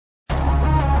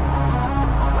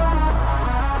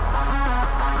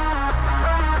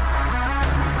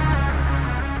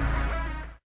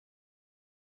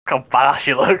how badass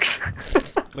she looks.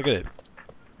 Look at it.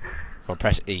 Go on,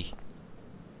 press E.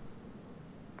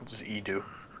 What does E do?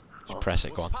 Just press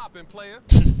it, go on. What's poppin', player?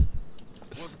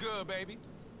 What's good, baby?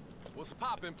 What's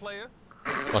poppin', player?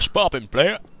 What's poppin',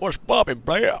 player? What's poppin',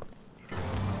 player?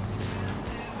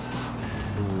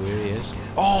 Ooh, here he is.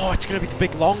 Oh, it's gonna be the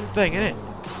big long thing, isn't it?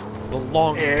 The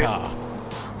long car.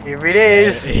 Here it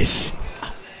is. There it is.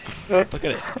 Look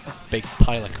at it. Big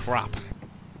pile of crap.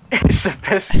 It's the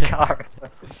best car.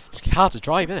 It's hard to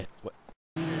drive, isn't it?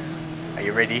 Are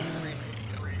you ready?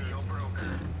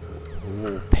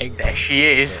 Ooh, pink. There she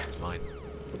is. It's mine.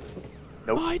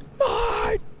 Nope. Mine.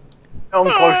 Mine. Oh,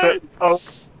 I'm closer. Oh.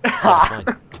 Oh,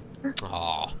 it's mine.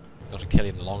 Oh, got to kill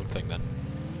him the long thing then.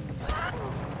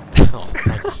 Oh,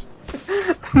 thanks.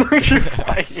 No, you're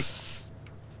flying.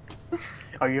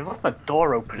 Oh, you've left the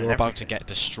door open. You're about to get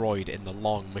destroyed in the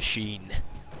long machine.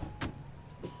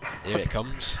 Here it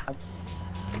comes.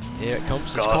 Here it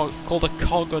comes. It's called a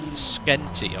Cogon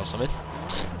Skenty or something.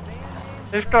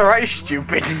 It's got a right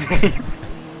stupid name.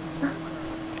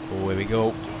 Oh, here we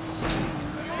go.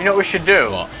 You know what we should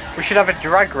do? What? We should have a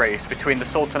drag race between the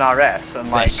Sultan RS and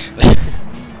like,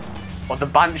 or the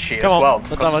Banshee Come as on, well.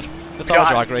 let's have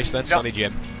a drag race then, Sonny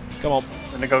Jim. Come on.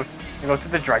 I'm gonna go to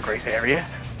the drag race area.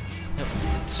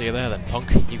 See you there then,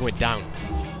 punk. You're going down. Do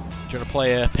you want to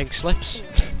play Pink Slips?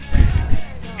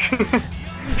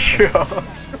 Sure.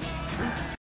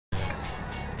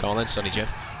 Come on then, Sonny Jim.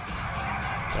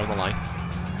 Down the line.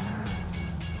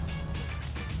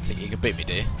 Think you can beat me,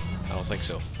 do you? I don't think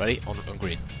so. Ready? On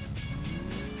green.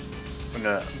 I'm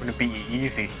gonna beat you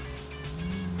easy.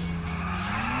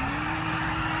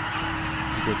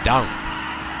 You're going down.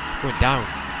 You're going down.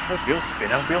 Wheel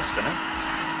spinner, wheel spinner.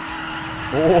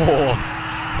 Oh!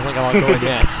 I don't think I'm going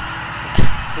yet.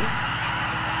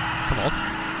 Come on.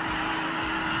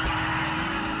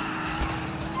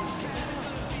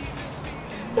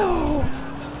 No!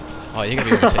 Oh, you're gonna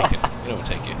be overtaken. I'm gonna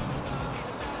overtake you.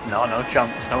 No, no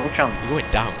chance, no chance. You're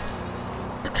going down.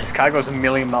 This car goes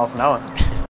 1,000,000 miles an hour.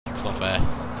 It's not fair.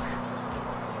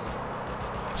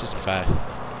 This isn't fair.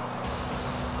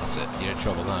 That's it, you're in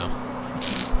trouble now.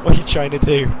 What are you trying to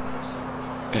do?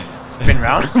 Spin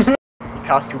round. Your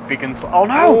car's too big and oh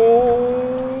no!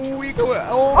 Oh, you going,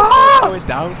 Ah! going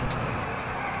down.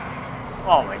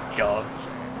 Oh my god.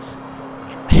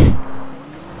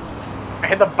 I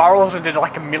hit the barrels and did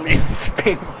like 1,000,000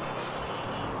 spins.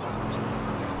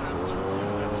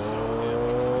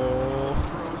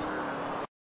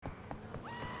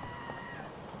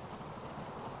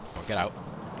 Oh, get out.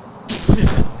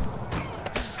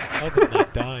 How did they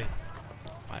die?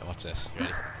 Right, watch this. You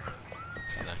ready?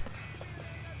 Stand there.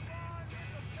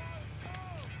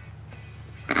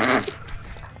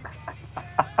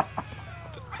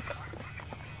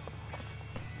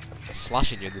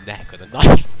 Slashing you in the neck with a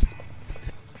knife.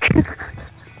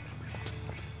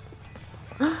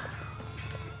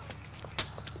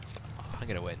 I'm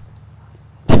gonna win.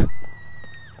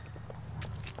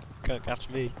 Can't catch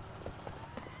me.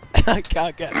 I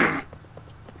can't get me.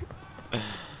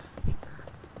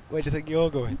 Where do you think you're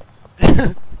going?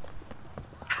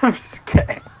 I'm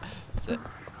scared. That's it.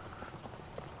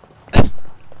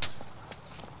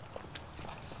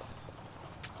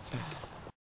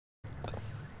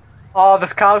 Oh,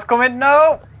 this car's coming.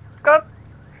 No! God!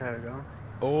 There we go.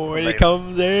 Oh, here he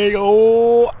comes, here he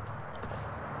go!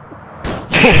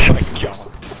 Oh my god.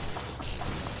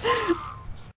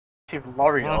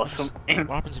 Lorry or something.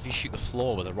 What happens if you shoot the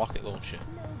floor with a rocket launcher?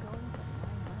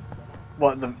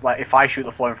 What, like if I shoot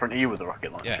the floor in front of you with a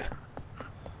rocket launcher?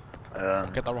 Yeah.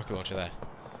 Get that rocket launcher there.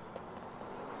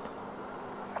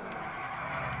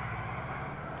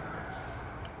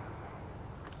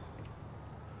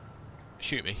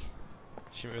 Shoot me.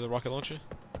 Shoot me with a rocket launcher?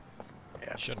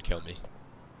 Yeah. Shouldn't kill me.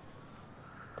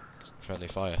 Friendly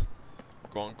fire.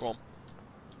 Go on, go on.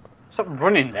 Stop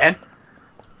running then.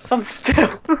 Stand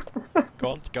still.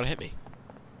 Go on, you gotta hit me.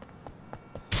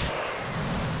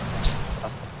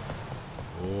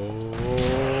 Oh,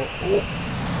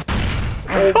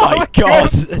 oh my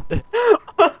god!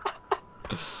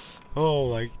 Oh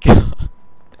my god!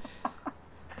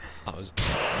 That was.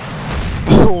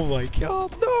 Oh my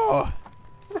god! No!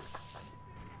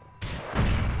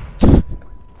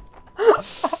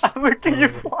 Look at you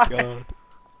fly. God.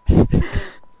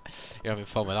 You're having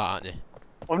fun with that, aren't you?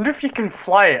 I wonder if you can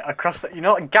fly it across the, you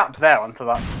know, that gap there onto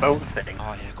that boat thing.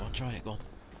 Oh yeah, go on, try it, go on.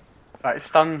 Right,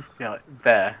 stand, you know, like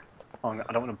there. Oh,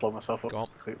 I don't want to blow myself up Go on.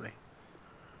 completely.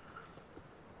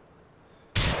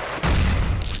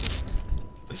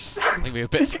 I think we were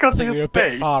a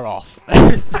bit far off.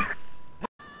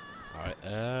 Alright,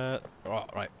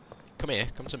 right, come here,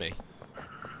 come to me.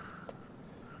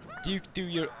 Do you do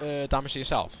your damage to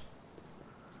yourself?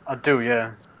 I do,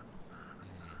 yeah.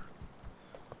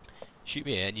 Shoot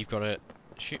me here, and you've got to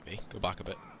shoot me. Go back a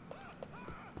bit.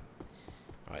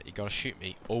 Right, you got to shoot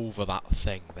me over that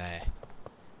thing there.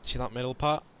 See that middle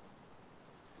part?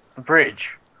 The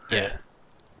bridge? Yeah.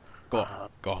 Go on,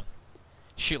 go on.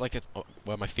 Shoot like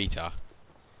where my feet are.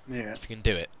 Yeah. If you can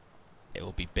do it, it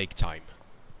will be big time.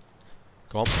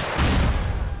 Go on.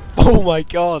 Oh my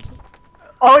god!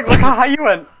 Oh, look how high you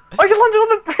went! Oh, you landed on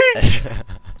the bridge!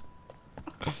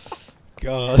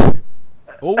 God.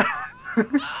 Oh!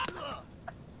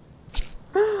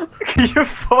 You're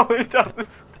falling down the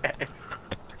stairs.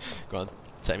 Go on,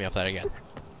 set me up there again.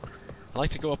 I'd like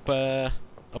to go up the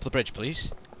bridge,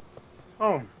 please.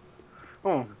 Oh.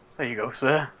 Oh, there you go,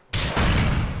 sir.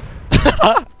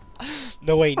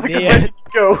 No way Look near. at where to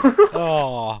go.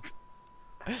 Oh.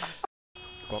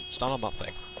 Go on, stand on that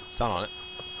thing. Stand on it.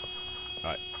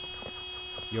 Right.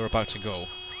 You're about to go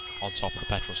on top of the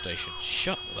petrol station.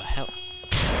 Shut the hell.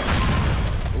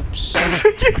 Oops.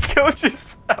 You killed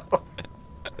yourself.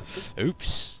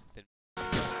 Oops. Get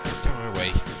out of my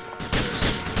way.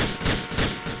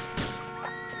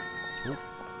 Ooh.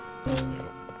 There we go.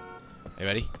 Are you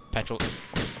ready? Petrol.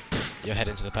 You're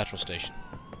heading to the petrol station.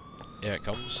 Here it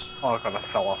comes. Oh god, I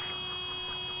fell off.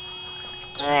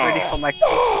 Ready for my...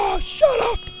 Oh, shut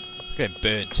up! I'm getting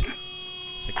burnt.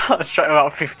 I shot him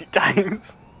about 50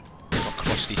 times. Got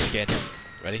crusty skin.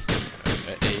 Ready?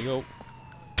 There you go.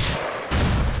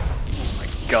 Oh my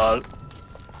god.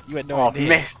 You went nowhere Oh, near.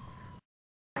 missed.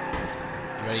 You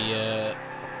ready? You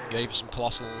ready for some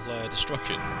colossal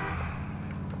destruction?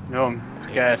 No, I'm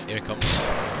scared. Here it comes.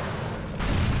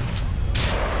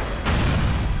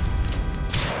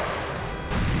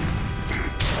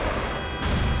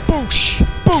 Boosh!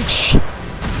 Boosh!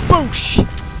 Boosh!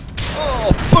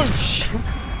 Oh, boosh!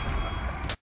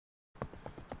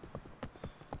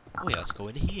 Oh yeah, let's go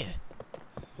in here.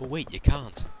 Oh wait, you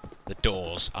can't. The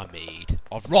doors are made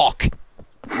of rock!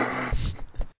 Let's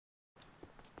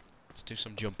do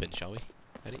some jumping, shall we?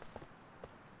 Ready?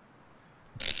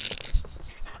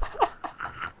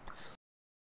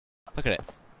 Look at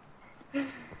it.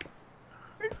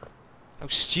 How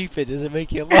stupid does it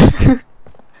make you look?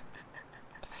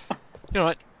 You're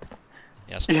alright.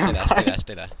 Yeah, stay there, stay there,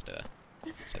 stay there, stay there.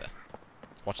 Stay there.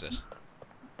 Watch this.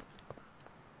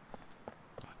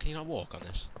 Can you not walk on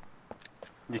this?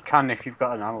 You can if you've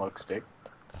got an analog stick.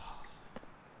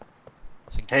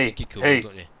 Think you're cool, hey,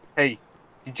 don't you? hey,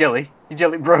 you jelly,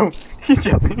 bro, you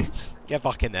jelly. Get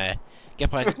back in there.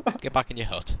 Get back in your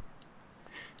hut.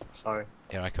 Sorry.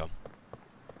 Here I come.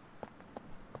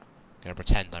 Gonna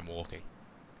pretend I'm walking.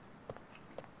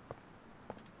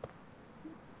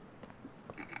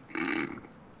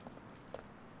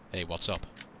 Hey, what's up?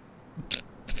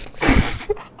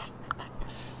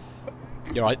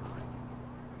 You alright?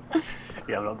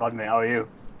 Yeah, I'm not bad, mate. How are you?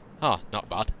 Ah, not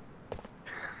bad.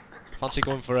 Fancy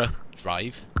going for a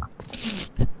drive?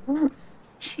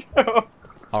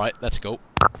 Alright, let's go.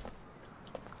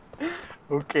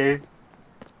 Okay.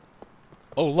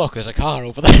 Oh look, there's a car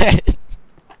over there! Stay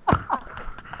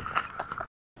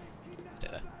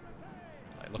there.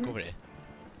 Right, look over here.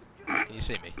 Can you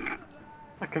see me?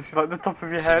 I can see like the top of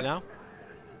your See head. me now?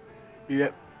 Yep. Wait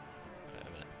a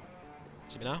minute.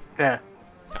 See me now? There.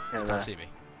 Can't there. see me.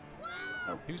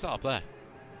 Who's that up there?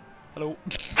 Hello?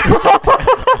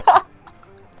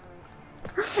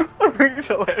 I think it's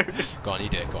hilarious. Go on, you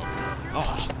do it, go on.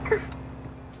 Oh!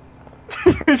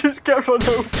 You just kept on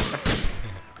open.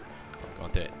 Go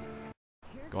on, do it.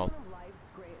 Go on.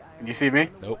 Can you see me?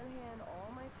 Nope.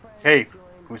 Hey,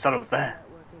 who's that up there?